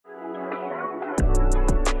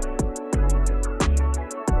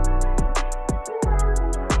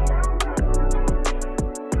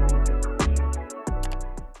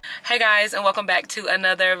Hey guys, and welcome back to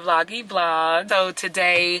another vloggy vlog. So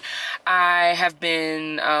today I have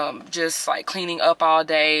been just like cleaning up all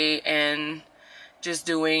day and just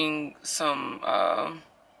doing some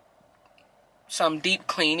deep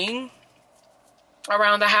cleaning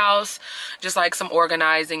around the house, just like some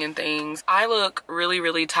organizing and things. I look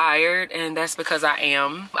really tired, and that's because I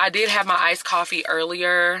am. I did have my iced coffee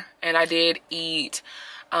earlier, and I did eat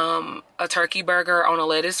a turkey burger on a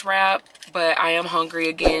lettuce wrap, but I am hungry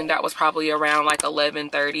again. That was probably around like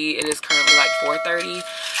 11:30. It is currently like 4:30,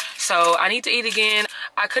 so I need to eat again.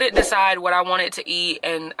 I couldn't decide what I wanted to eat,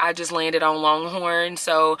 and I just landed on Longhorn,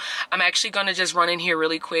 so I'm actually gonna just run in here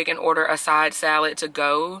really quick and order a side salad to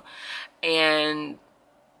go, and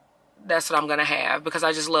that's what I'm gonna have because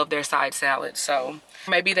I just love their side salad. So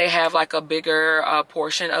maybe they have like a bigger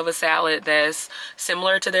portion of a salad that's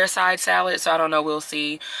similar to their side salad, so I don't know, we'll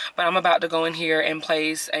see. But I'm about to go in here and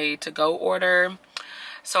place a to-go order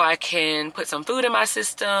so I can put some food in my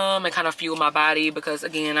system and kind of fuel my body, because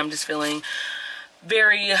again, I'm just feeling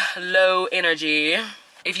very low energy.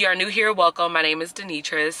 If you are new here, welcome. My name is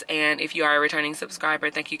Denitris, and if you are a returning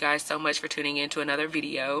subscriber, thank you guys so much for tuning in to another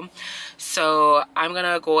video. So I'm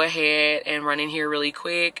gonna go ahead and run in here really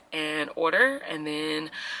quick and order, and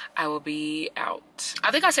then I will be out.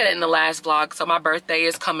 I think I said it in the last vlog, so my birthday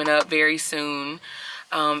is coming up very soon,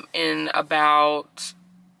 in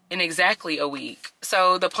exactly a week.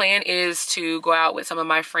 So the plan is to go out with some of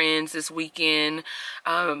my friends this weekend,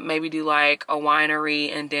 maybe do like a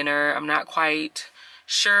winery and dinner. I'm not quite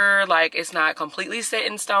sure, like it's not completely set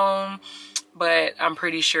in stone, but I'm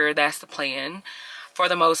pretty sure that's the plan for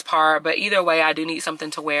the most part. But either way, I do need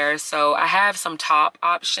something to wear, so I have some top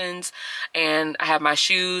options and I have my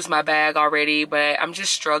shoes, my bag already, but I'm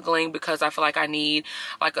just struggling because I feel like I need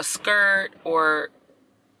like a skirt. Or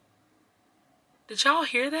did y'all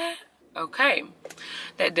hear that? Okay,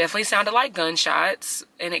 that definitely sounded like gunshots,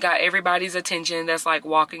 and it got everybody's attention that's like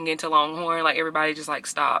walking into Longhorn. Like everybody just like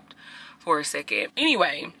stopped for a second.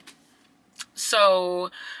 Anyway,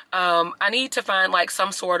 so I need to find like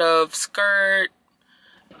some sort of skirt.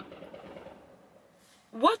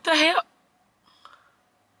 What the hell?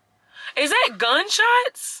 Is that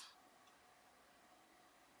gunshots?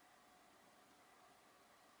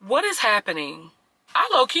 What is happening? I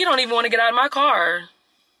low-key don't even want to get out of my car.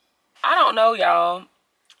 I don't know, y'all.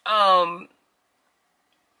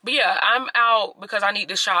 But yeah, I'm out because I need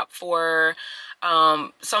to shop for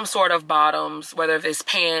some sort of bottoms, whether it's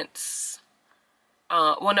pants.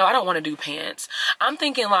 Well, no, I don't want to do pants. I'm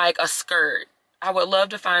thinking like a skirt. I would love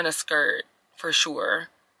to find a skirt for sure,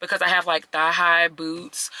 because I have like thigh-high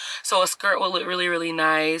boots, so a skirt will look really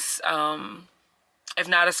nice. If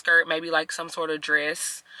not a skirt, maybe like some sort of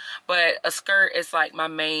dress, but a skirt is like my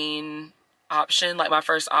main option, like my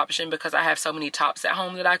first option, because I have so many tops at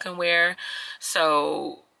home that I can wear.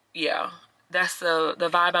 So yeah, that's the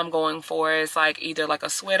vibe I'm going for. Is like either like a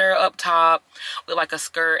sweater up top with like a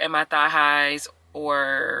skirt and my thigh highs,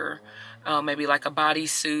 or maybe like a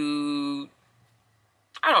bodysuit.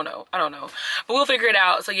 I don't know, but we'll figure it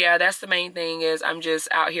out. So yeah, that's the main thing, is I'm just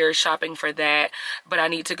out here shopping for that, but I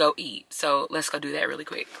need to go eat, so let's go do that really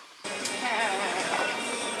quick.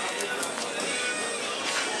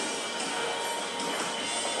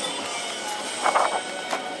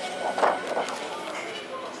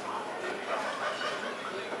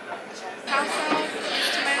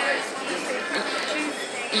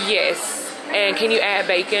 Yes, and can you add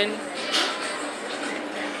bacon?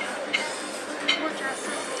 What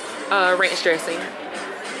dressing? Ranch dressing. Okay,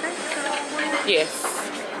 so Yes.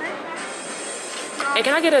 And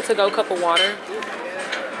can I get a to-go cup of water?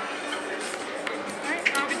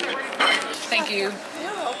 alright, I'll get that ready. Thank you.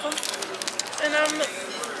 You're welcome. And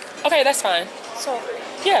Okay, that's fine. so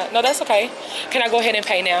Yeah, no, that's okay. Can I go ahead and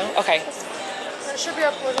pay now? Okay. that should be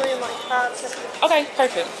up literally in like 5 seconds. Okay,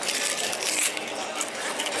 perfect.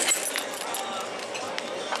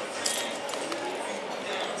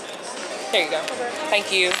 There you go. Okay.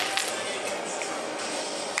 Thank you.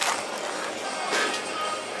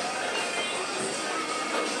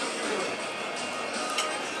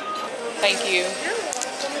 Thank you. You're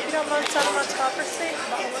welcome. If you don't mind signing my top receipt,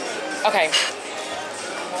 about one. Okay.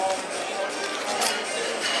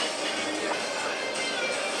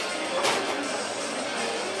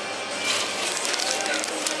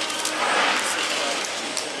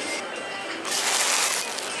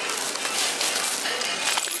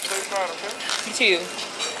 You too.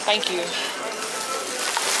 Thank you.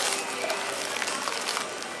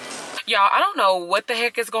 Y'all, I don't know what the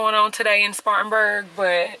heck is going on today in Spartanburg,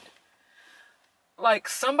 but like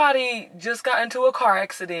somebody just got into a car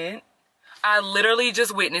accident. I literally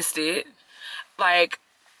just witnessed it. Like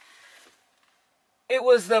It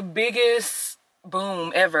was the biggest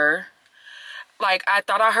boom ever. Like, I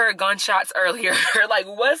thought I heard gunshots earlier. Like,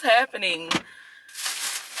 what's happening?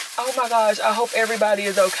 Oh my gosh, I hope everybody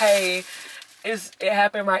is okay. It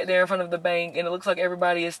happened right there in front of the bank, and it looks like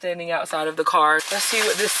everybody is standing outside of the car. Let's see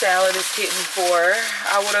what this salad is hitting for.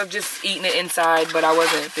 I would have just eaten it inside, but I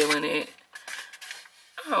wasn't feeling it.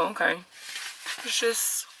 Oh, okay. It's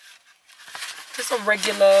just a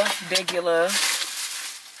regular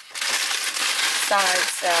side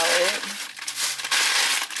salad.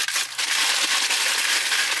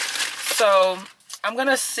 So I'm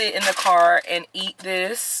gonna sit in the car and eat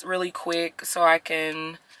this really quick so I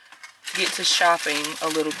can get to shopping a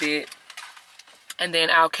little bit, and then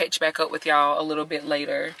I'll catch back up with y'all a little bit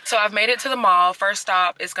later. So I've made it to the mall. First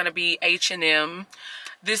stop is gonna be H&M.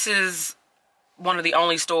 This is one of the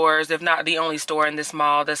only stores, if not the only store in this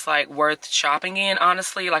mall that's like worth shopping in,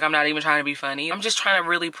 honestly. Like, I'm not even trying to be funny. I'm just trying to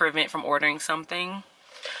really prevent from ordering something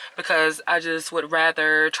because I just would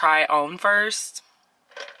rather try it on first.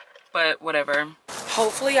 But whatever.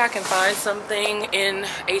 Hopefully I can find something in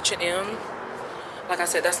H&M. Like I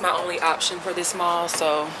said, that's my only option for this mall,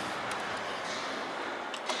 so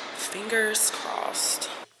fingers crossed.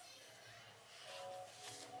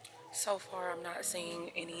 So far, I'm not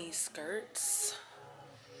seeing any skirts.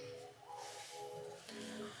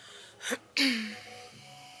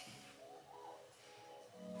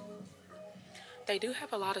 They do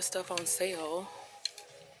have a lot of stuff on sale.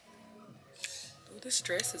 Ooh, this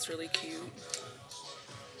dress is really cute.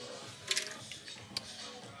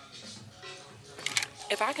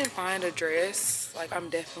 If I can find a dress, like, I'm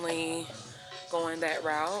definitely going that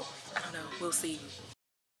route. I don't know, we'll see.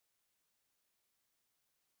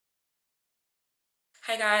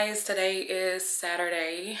 Hey guys, today is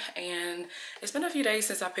Saturday, and it's been a few days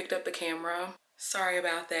since I picked up the camera. Sorry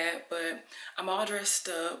about that, but I'm all dressed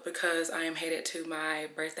up because I am headed to my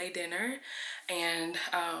birthday dinner, and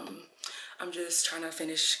I'm just trying to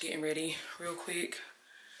finish getting ready real quick.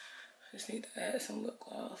 Just need to add some lip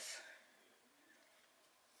gloss.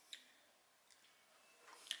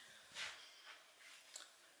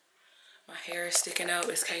 My hair is sticking out,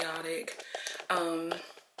 it's chaotic.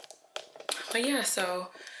 But yeah, so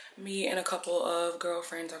me and a couple of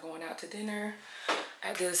girlfriends are going out to dinner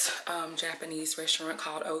at this Japanese restaurant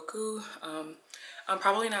called Oku. I'm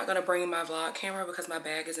probably not gonna bring my vlog camera because my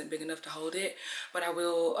bag isn't big enough to hold it, but I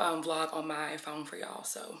will vlog on my phone for y'all,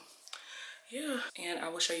 so yeah. And I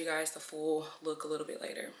will show you guys the full look a little bit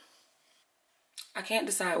later. I can't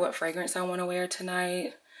decide what fragrance I want to wear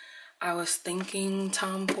tonight. I was thinking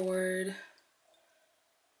Tom Ford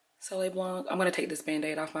Soleil Blanc. I'm gonna take this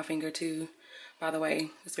band-aid off my finger too, by the way.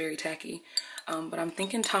 It's very tacky. But I'm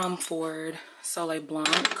thinking Tom Ford Soleil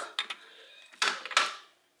Blanc.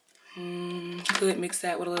 Could mix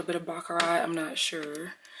that with a little bit of Baccarat, I'm not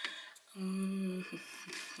sure.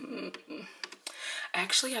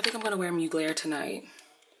 Actually, I think I'm gonna wear Mugler tonight.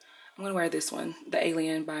 I'm gonna wear this one, the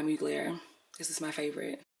Alien by Mugler. This is my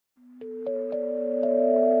favorite.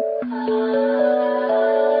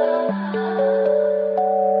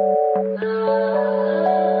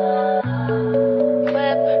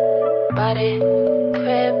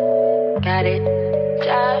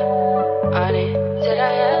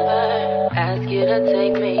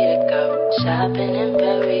 Take me to go shopping in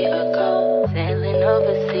Paris or go sailing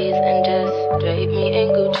overseas and just drape me in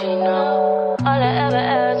Gucci, no. All I ever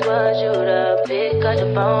asked was you to pick up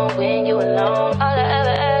the phone when you alone. All I ever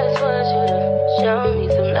asked was you to show me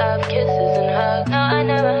some love, kisses and hugs. No, I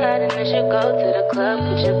never had an issue, go to the club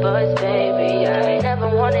with your boys, baby. I never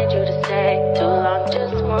wanted you to stay too long,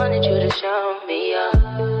 just wanted you to show me up.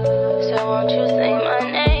 So won't you say my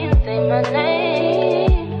name, say my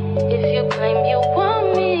name. If you claim you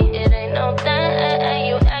want me, it ain't no that.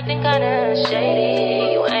 You acting kinda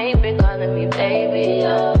shady. You ain't been calling me baby,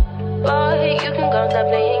 boy, you can go stop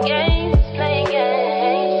playing games, playing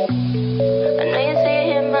games. I know you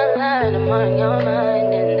see it in my line, I'm on your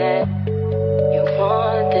mind, and that you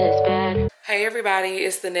want this bad. Hey everybody,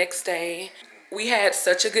 it's the next day. We had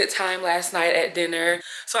such a good time last night at dinner,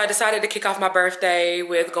 so I decided to kick off my birthday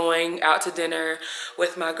with going out to dinner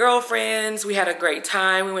with my girlfriends. We had a great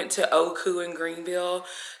time. We went to Oku in Greenville,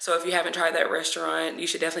 so if you haven't tried that restaurant, you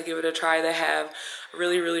should definitely give it a try. They have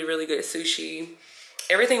really, really, really good sushi.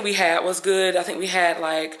 Everything we had was good. I think we had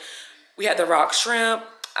the rock shrimp.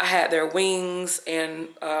 I had their wings, and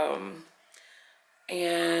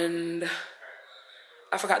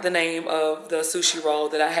I forgot the name of the sushi roll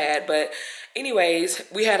that I had, but anyways,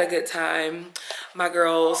 we had a good time. My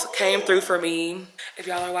girls came through for me. If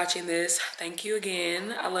y'all are watching this, thank you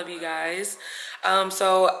again. I love you guys.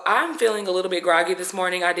 So I'm feeling a little bit groggy this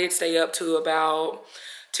morning. I did stay up to about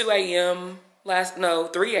 2 a.m.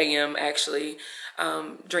 3 a.m. actually,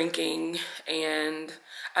 drinking, and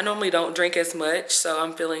I normally don't drink as much, so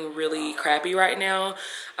I'm feeling really crappy right now.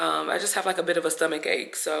 I just have like a bit of a stomach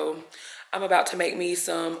ache, so I'm about to make me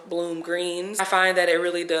some Bloom greens. I find that it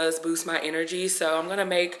really does boost my energy, so I'm gonna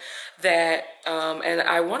make that. And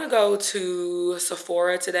I wanna go to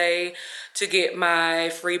Sephora today to get my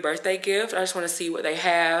free birthday gift. I just wanna see what they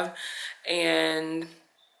have, and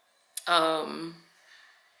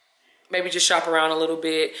maybe just shop around a little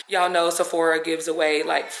bit. Y'all know Sephora gives away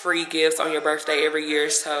like free gifts on your birthday every year,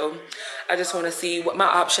 so I just want to see what my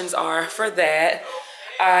options are for that.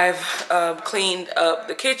 I've cleaned up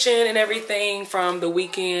the kitchen and everything from the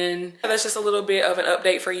weekend. That's just a little bit of an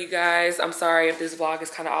update for you guys. I'm sorry if this vlog is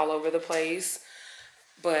kind of all over the place,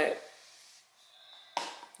 but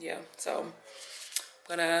yeah, so I'm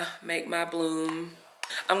gonna make my Bloom.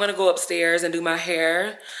 I'm gonna go upstairs and do my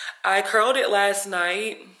hair. I curled it last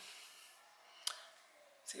night.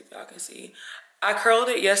 See if y'all can see. I curled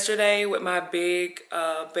it yesterday with my big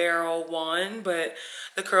barrel wand, but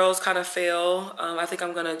the curls kind of fell. I think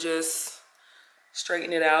I'm gonna just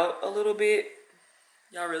straighten it out a little bit.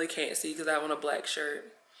 Y'all really can't see because I have on a black shirt.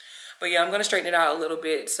 But yeah, I'm gonna straighten it out a little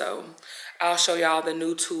bit. So I'll show y'all the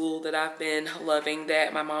new tool that I've been loving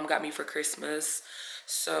that my mom got me for Christmas.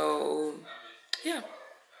 So yeah,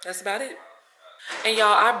 that's about it. And y'all,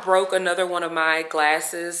 I broke another one of my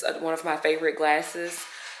glasses, one of my favorite glasses.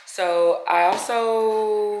 So I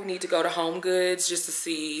also need to go to Home Goods just to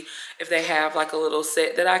see if they have like a little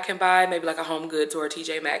set that I can buy, maybe like a Home Goods or a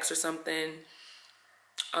TJ Maxx or something.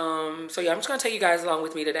 So yeah, I'm just gonna take you guys along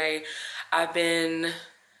with me today. I've been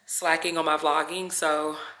slacking on my vlogging,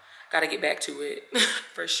 so gotta get back to it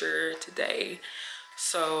for sure today.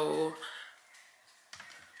 So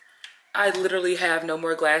I literally have no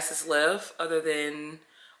more glasses left other than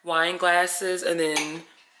wine glasses and then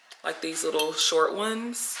like these little short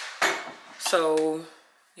ones. So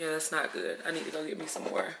yeah, that's not good. I need to go get me some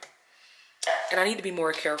more. And I need to be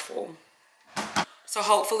more careful. So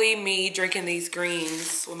hopefully me drinking these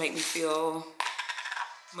greens will make me feel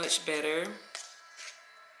much better.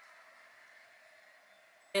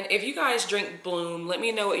 And if you guys drink Bloom, let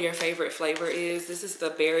me know what your favorite flavor is. This is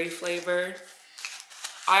the berry flavor.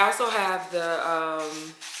 I also have the,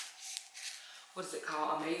 what is it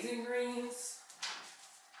called? Amazing Greens.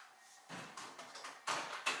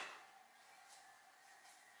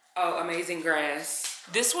 Oh, Amazing Grass.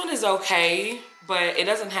 This one is okay, but it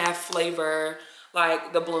doesn't have flavor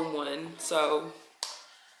like the Bloom one. So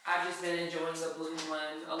I've just been enjoying the Bloom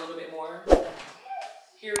one a little bit more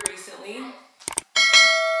here recently.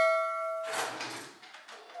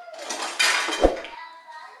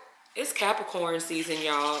 It's Capricorn season,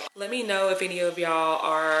 y'all. Let me know if any of y'all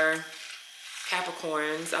are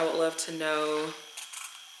Capricorns. I would love to know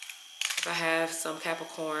if I have some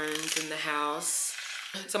Capricorns in the house.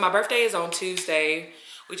 So my birthday is on Tuesday,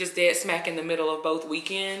 which is dead smack in the middle of both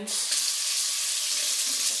weekends,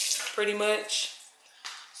 pretty much.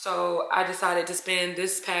 So I decided to spend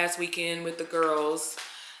this past weekend with the girls,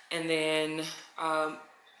 and then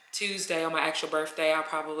Tuesday on my actual birthday, I'll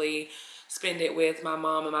probably spend it with my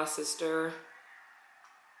mom and my sister.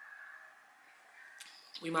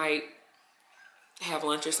 We might have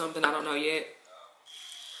lunch or something, I don't know yet.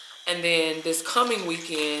 And then this coming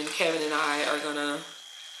weekend, Kevin and I are gonna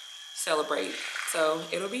celebrate. So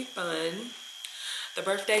it'll be fun. The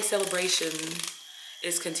birthday celebration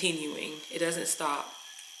is continuing. It doesn't stop.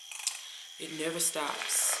 It never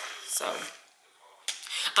stops. So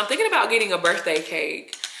I'm thinking about getting a birthday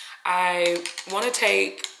cake. I want to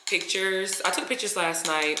take pictures. I took pictures last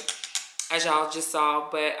night, as y'all just saw,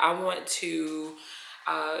 but I want to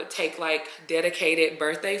take like dedicated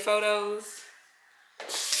birthday photos.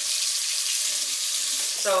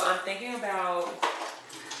 So I'm thinking about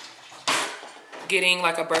getting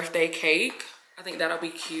like a birthday cake. I think that'll be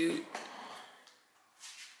cute.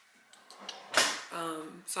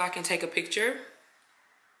 So I can take a picture.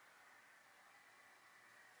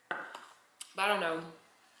 But I don't know.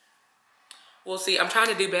 We'll see. I'm trying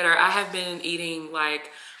to do better. I have been eating like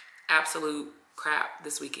absolute crap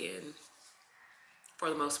this weekend for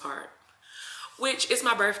the most part. Which is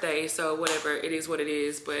my birthday, so whatever. It is what it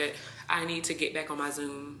is, but I need to get back on my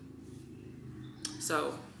Zoom.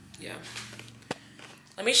 So, yeah.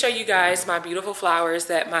 Let me show you guys my beautiful flowers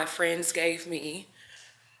that my friends gave me.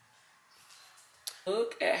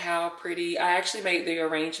 Look at how pretty. I actually made the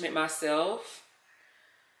arrangement myself.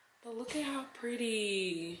 But look at how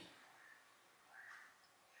pretty.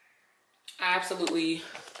 I absolutely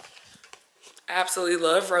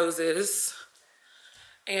love roses.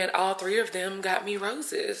 And all three of them got me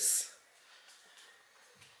roses.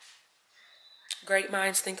 Great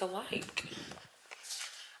minds think alike.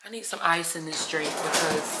 I need some ice in this drink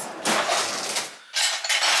because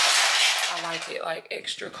I like it like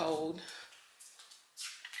extra cold.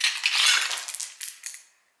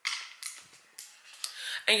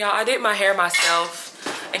 And y'all, I did my hair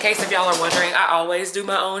myself. In case if y'all are wondering, I always do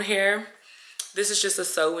my own hair. This is just a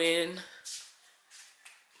sew-in.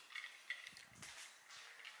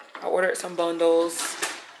 I ordered some bundles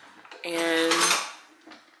and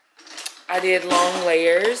I did long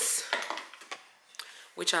layers,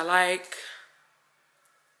 which I like.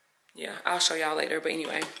 Yeah, I'll show y'all later, but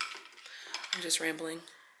anyway, I'm just rambling.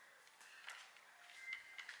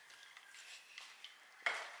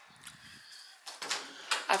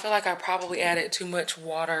 I feel like I probably added too much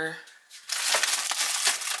water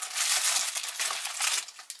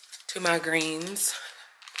to my greens.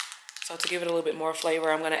 So to give it a little bit more flavor,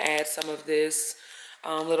 I'm gonna add some of this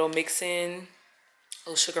little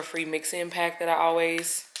sugar-free mix-in pack that I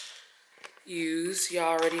always use.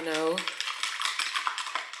 Y'all already know.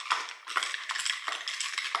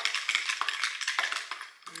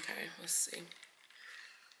 Okay, let's see.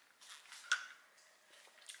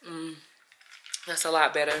 That's a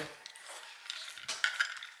lot better.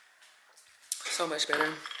 So much better.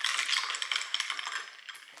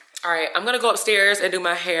 All right, I'm gonna go upstairs and do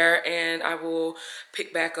my hair, and I will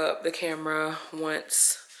pick back up the camera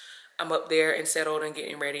once I'm up there and settled and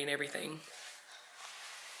getting ready and everything.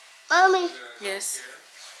 Mommy. Yes.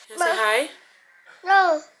 You wanna say hi?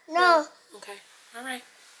 No. Okay. All right.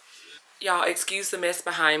 Y'all, excuse the mess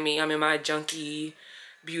behind me. I'm in my junky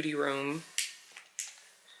beauty room.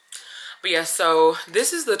 But yeah, so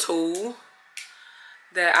this is the tool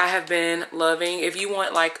that I have been loving. If you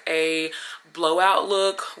want like a blowout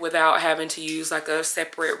look without having to use like a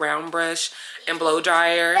separate round brush and blow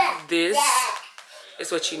dryer, this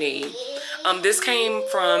is what you need. This came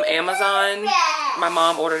from Amazon. My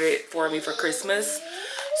mom ordered it for me for Christmas.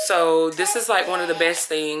 So this is like one of the best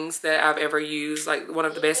things that I've ever used, like one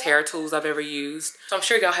of the best hair tools I've ever used. So I'm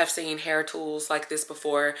sure y'all have seen hair tools like this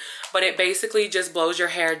before, but it basically just blows your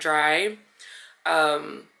hair dry.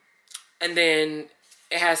 And then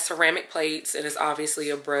it has ceramic plates and it's obviously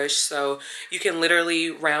a brush. So you can literally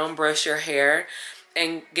round brush your hair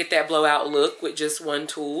and get that blowout look with just one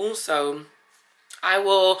tool. So I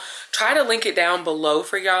will try to link it down below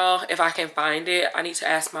for y'all if I can find it. I need to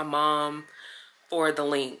ask my mom for the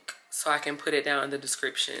link so I can put it down in the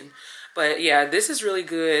description. But yeah, this is really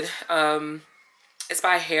good. It's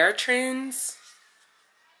by Hair Trends,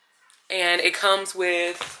 and it comes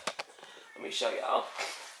with, let me show y'all.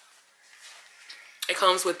 It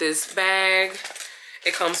comes with this bag.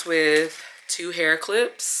 It comes with 2 hair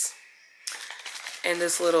clips and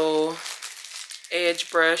this little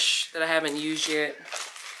edge brush that I haven't used yet.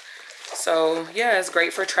 So yeah, it's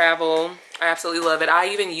great for travel. I absolutely love it. I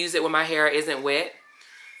even use it when my hair isn't wet.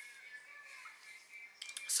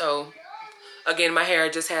 So again, my hair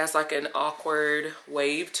just has like an awkward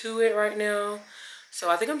wave to it right now. So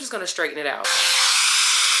I think I'm just gonna straighten it out.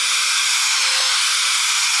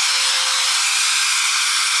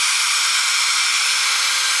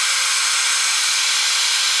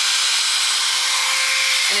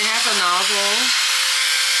 And it has a nozzle.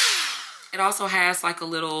 It also has like a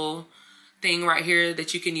little thing right here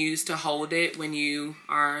that you can use to hold it when you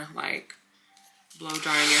are like blow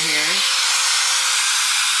drying your hair.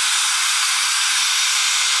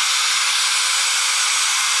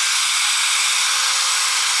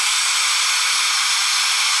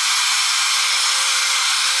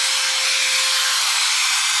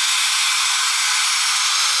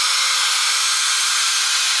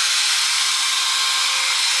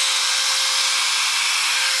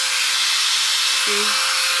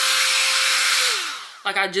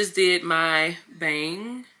 Like I just did my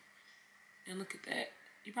bang, and look at that.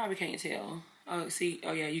 You probably can't tell. Oh, see?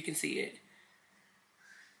 Oh yeah, you can see it.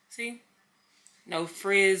 See? No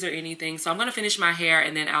frizz or anything. So I'm gonna finish my hair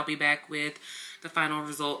and then I'll be back with the final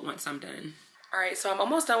result once I'm done. All right, so I'm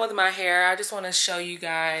almost done with my hair. I just wanna show you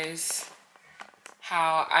guys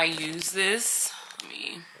how I use this.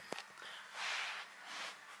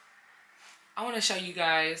 I wanna show you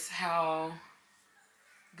guys how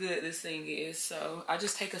good this thing is. So I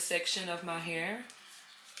just take a section of my hair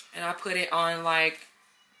and I put it on like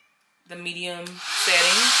the medium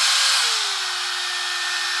setting.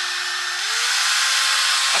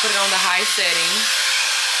 I put it on the high setting,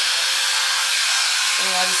 and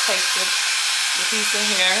then I just take the piece of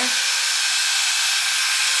hair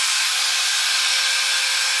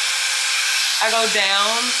I go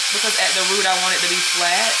down because at the root I want it to be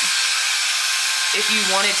flat. If you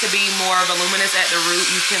want it to be more voluminous at the root,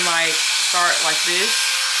 you can like start like this.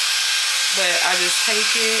 But I just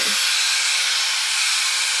take it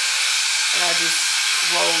and I just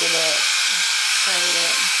roll it up, turn it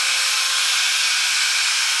up.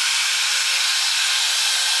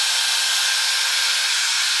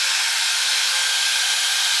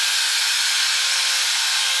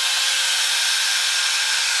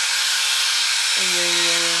 And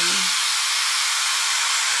then,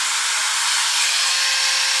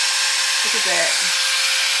 look at that.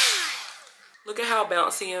 Look at how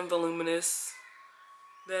bouncy and voluminous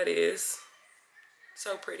that is.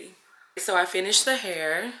 So pretty. So I finished the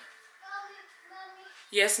hair.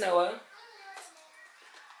 Yes, Noah?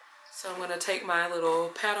 So I'm gonna take my little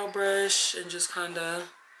paddle brush and just kinda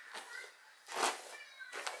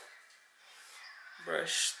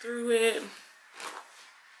brush through it.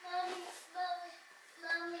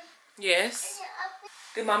 Yes.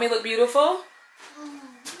 Did mommy look beautiful?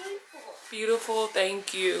 Beautiful,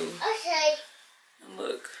 thank you. Okay. And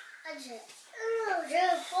look.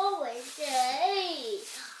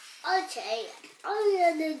 Okay,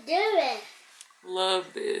 I'm gonna do it.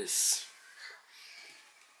 Love this.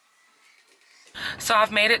 So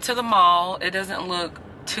I've made it to the mall. It doesn't look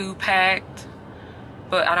too packed,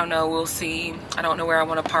 but I don't know, we'll see. I don't know where I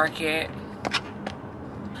want to park yet.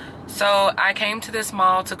 So I came to this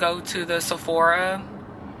mall to go to the Sephora,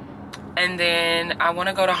 and then I want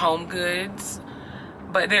to go to Home Goods,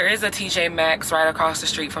 but there is a TJ Maxx right across the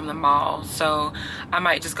street from the mall, so I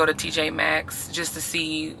might just go to TJ Maxx just to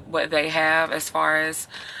see what they have as far as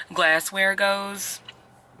glassware goes,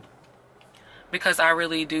 because I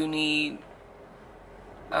really do need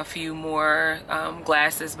a few more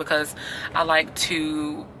glasses, because I like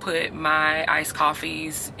to put my iced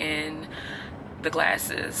coffees in the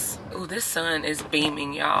glasses. Oh, this sun is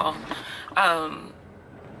beaming, y'all.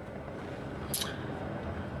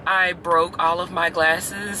 I broke all of my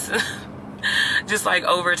glasses just like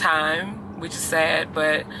over time, which is sad,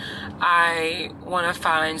 but I want to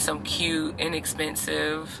find some cute,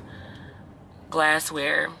 inexpensive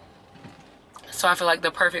glassware. So I feel like the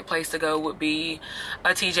perfect place to go would be a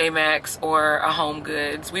TJ Maxx or a Home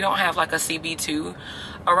Goods. We don't have like a CB2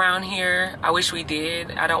 around here. I wish we did.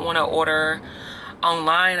 I don't want to order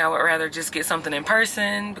online. I would rather just get something in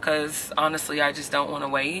person, because honestly I just don't want to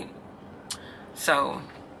wait. So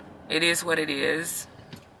it is what it is.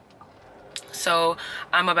 So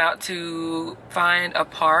I'm about to find a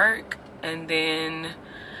park and then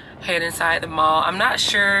head inside the mall. I'm not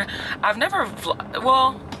sure. I've never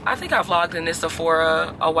well, I think I vlogged in this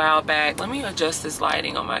Sephora a while back. Let me adjust this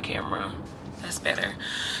lighting on my camera. That's better.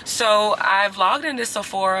 So I vlogged in this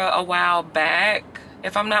Sephora a while back,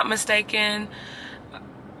 if I'm not mistaken.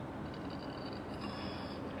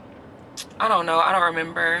 I don't know, I don't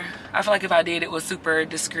remember. I feel like if I did, it was super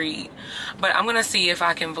discreet. But I'm gonna see if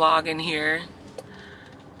I can vlog in here.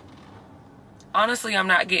 Honestly, I'm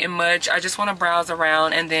not getting much. I just want to browse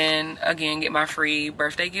around and then again get my free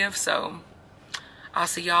birthday gift. So I'll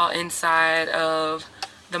see y'all inside of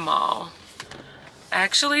the mall.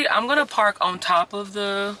 Actually, I'm gonna park on top of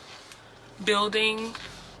the building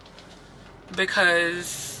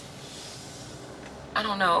because I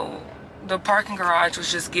don't know, the parking garage was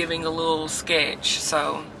just giving a little sketch.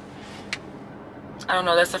 So I don't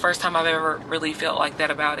know, that's the first time I've ever really felt like that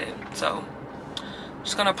about it. So I'm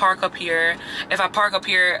just gonna park up here. If I park up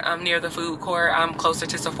here, I'm near the food court. I'm closer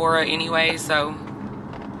to Sephora anyway, so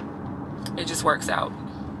it just works out.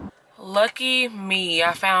 Lucky me,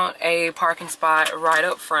 I found a parking spot right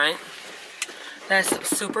up front. That's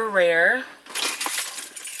super rare.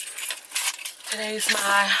 Today's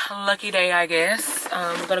my lucky day, I guess.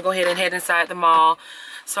 I'm gonna go ahead and head inside the mall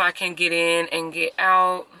so I can get in and get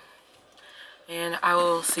out. And I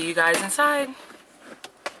will see you guys inside.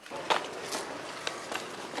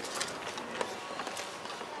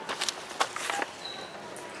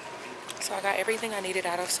 So I got everything I needed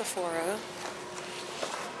out of Sephora.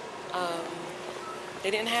 They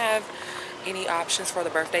didn't have any options for the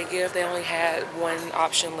birthday gift. They only had one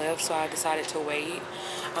option left, so I decided to wait.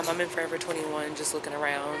 I'm in Forever 21 just looking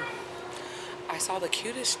around. I saw the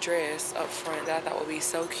cutest dress up front that I thought would be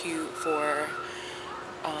so cute for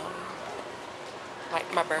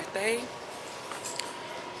like my birthday,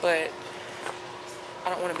 but I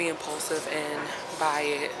don't want to be impulsive and buy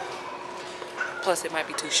it. Plus it might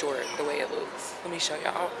be too short the way it looks. Let me show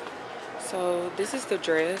y'all. So this is the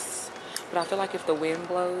dress, but I feel like if the wind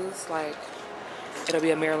blows, like it'll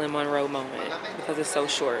be a Marilyn Monroe moment because it's so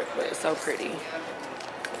short, but it's so pretty.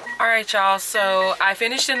 All right, y'all, so I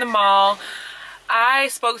finished in the mall. I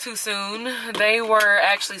spoke too soon. They were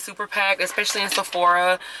actually super packed, especially in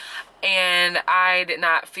Sephora, and I did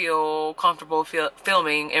not feel comfortable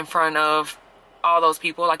filming in front of all those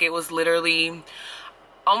people. Like, it was literally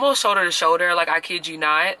almost shoulder to shoulder, like, I kid you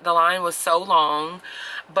not. The line was so long.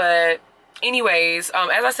 But anyways,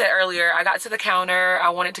 as I said earlier, I got to the counter. I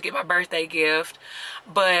wanted to get my birthday gift,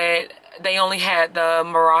 but they only had the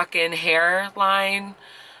Moroccan hairline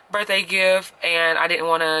birthday gift, and I didn't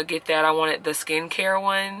want to get that. I wanted the skincare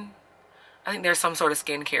one. I think there's some sort of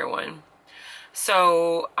skincare one.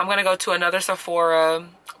 So I'm gonna go to another Sephora,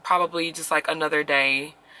 probably just like another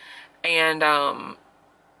day, and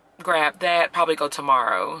grab that. Probably go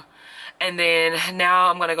tomorrow. And then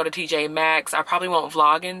now I'm gonna go to TJ Maxx. I probably won't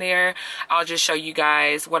vlog in there. I'll just show you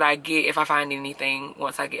guys what I get if I find anything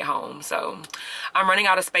once I get home. So I'm running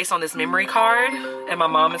out of space on this memory card, and my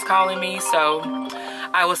mom is calling me, so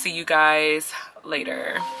I will see you guys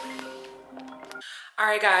later. All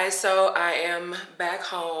right, guys, so I am back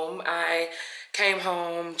home. I came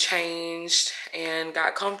home, changed, and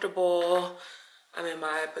got comfortable. I'm in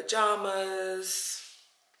my pajamas.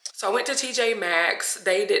 So I went to TJ Maxx.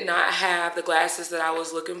 They did not have the glasses that I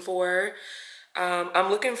was looking for. I'm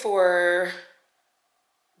looking for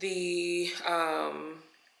the,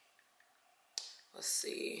 let's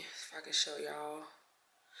see if I can show y'all.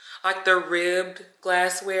 Like the ribbed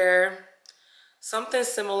glassware. Something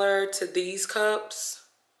similar to these cups.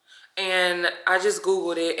 And I just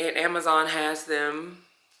Googled it and Amazon has them.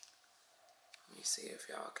 Let me see if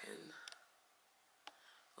y'all can.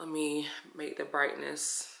 Let me make the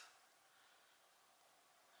brightness.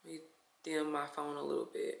 Let me dim my phone a little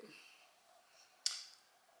bit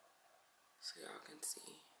so y'all can see.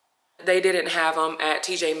 They didn't have them at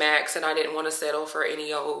TJ Maxx, and I didn't want to settle for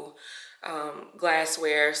any old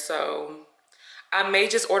glassware, so I may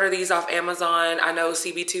just order these off Amazon. I know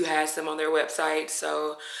CB2 has them on their website,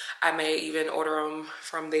 so I may even order them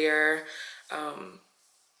from there. I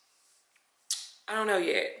don't know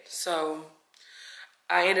yet. So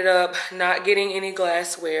I ended up not getting any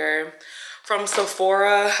glassware. From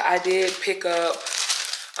Sephora, I did pick up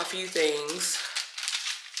a few things.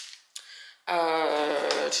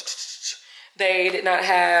 They did not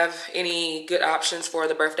have any good options for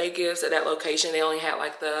the birthday gifts at that location. They only had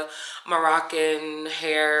like the Moroccan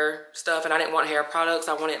hair stuff, and I didn't want hair products.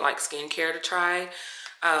 I wanted like skincare to try.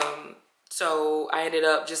 So I ended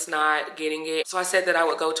up just not getting it. So I said that I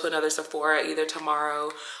would go to another Sephora either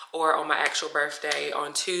tomorrow or on my actual birthday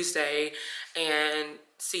on Tuesday and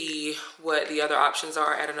see what the other options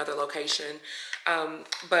are at another location.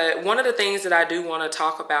 But one of the things that I do want to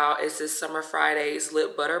talk about is this Summer Fridays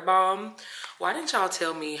Lip Butter Balm. Why didn't y'all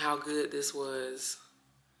tell me how good this was?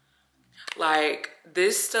 Like,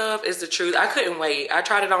 this stuff is the truth. I couldn't wait. I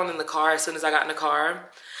tried it on in the car as soon as I got in the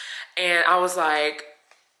car, and I was like,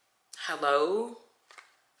 hello?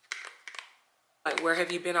 Like, where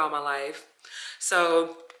have you been all my life?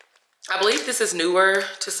 So I believe this is newer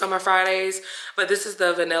to Summer Fridays, but this is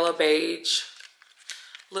the Vanilla Beige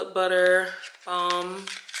Lip Butter Balm.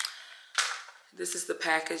 This is the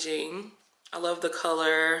packaging. I love the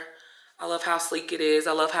color. I love how sleek it is.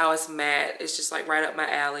 I love how it's matte. It's just like right up my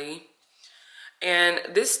alley. And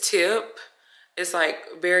this tip is like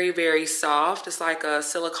very, very soft. It's like a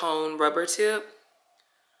silicone rubber tip.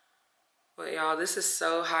 But y'all, this is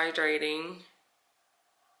so hydrating.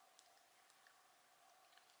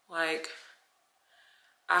 Like,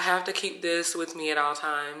 I have to keep this with me at all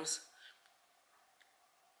times.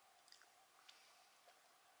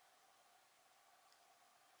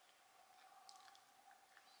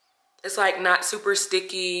 It's like not super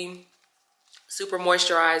sticky, super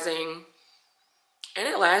moisturizing, and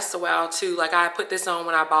it lasts a while too. Like, I put this on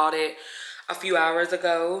when I bought it a few hours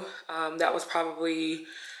ago. That was probably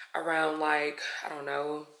around like, I don't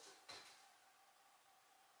know.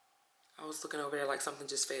 I was looking over there like something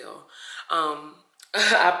just fell.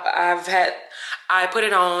 I put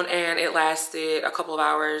it on and it lasted a couple of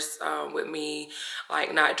hours with me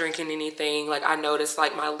like not drinking anything. Like, I noticed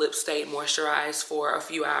like my lips stayed moisturized for a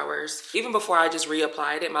few hours. Even before I just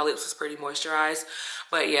reapplied it, my lips was pretty moisturized.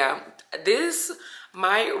 But yeah, this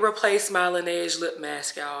might replace my Laneige lip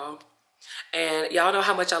mask, y'all. And y'all know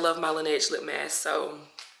how much I love my Laneige lip mask, so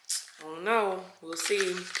I don't know, we'll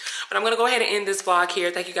see. But I'm gonna go ahead and end this vlog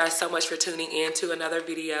here. Thank you guys so much for tuning in to another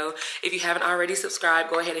video. If you haven't already subscribed,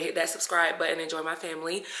 go ahead and hit that subscribe button and join my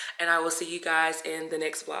family. And I will see you guys in the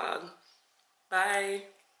next vlog. Bye.